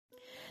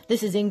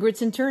This is Ingrid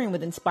Centurion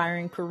with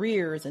Inspiring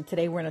Careers, and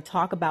today we're going to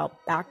talk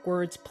about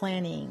backwards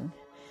planning.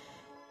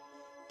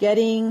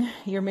 Getting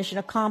your mission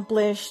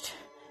accomplished,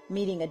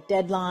 meeting a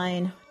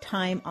deadline,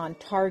 time on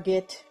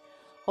target.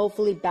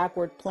 Hopefully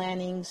backward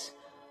plannings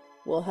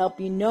will help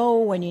you know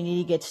when you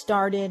need to get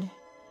started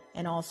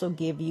and also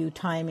give you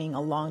timing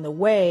along the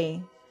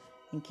way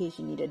in case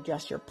you need to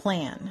adjust your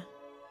plan.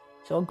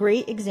 So a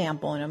great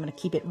example, and I'm going to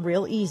keep it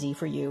real easy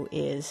for you,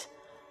 is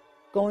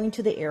going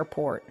to the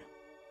airport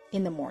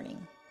in the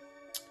morning.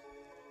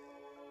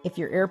 If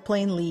your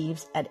airplane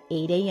leaves at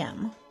 8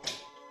 a.m.,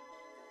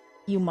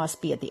 you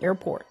must be at the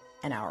airport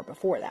an hour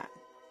before that.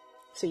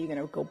 So you're going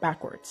to go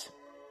backwards.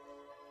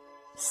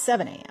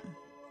 7 a.m.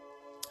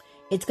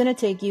 It's going to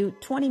take you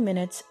 20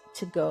 minutes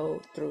to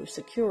go through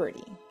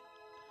security.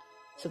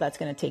 So that's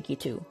going to take you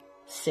to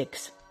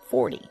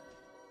 6:40.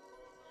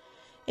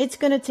 It's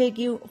going to take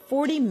you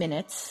 40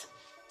 minutes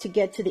to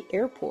get to the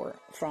airport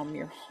from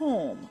your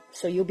home.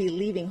 So you'll be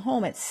leaving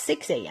home at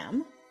 6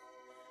 a.m.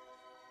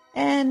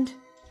 And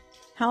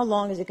how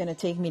long is it going to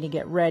take me to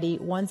get ready?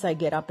 Once I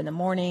get up in the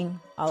morning,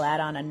 I'll add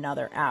on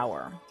another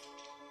hour.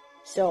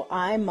 So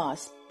I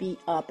must be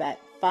up at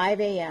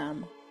 5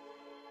 a.m.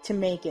 to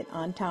make it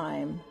on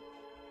time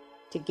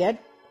to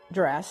get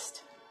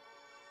dressed,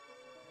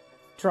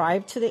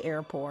 drive to the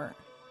airport,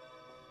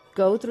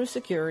 go through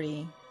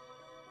security,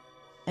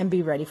 and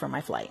be ready for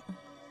my flight.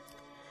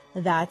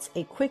 That's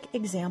a quick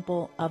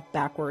example of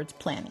backwards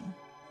planning.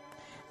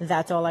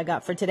 That's all I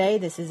got for today.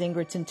 This is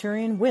Ingrid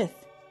Centurion with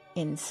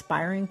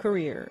Inspiring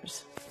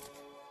Careers.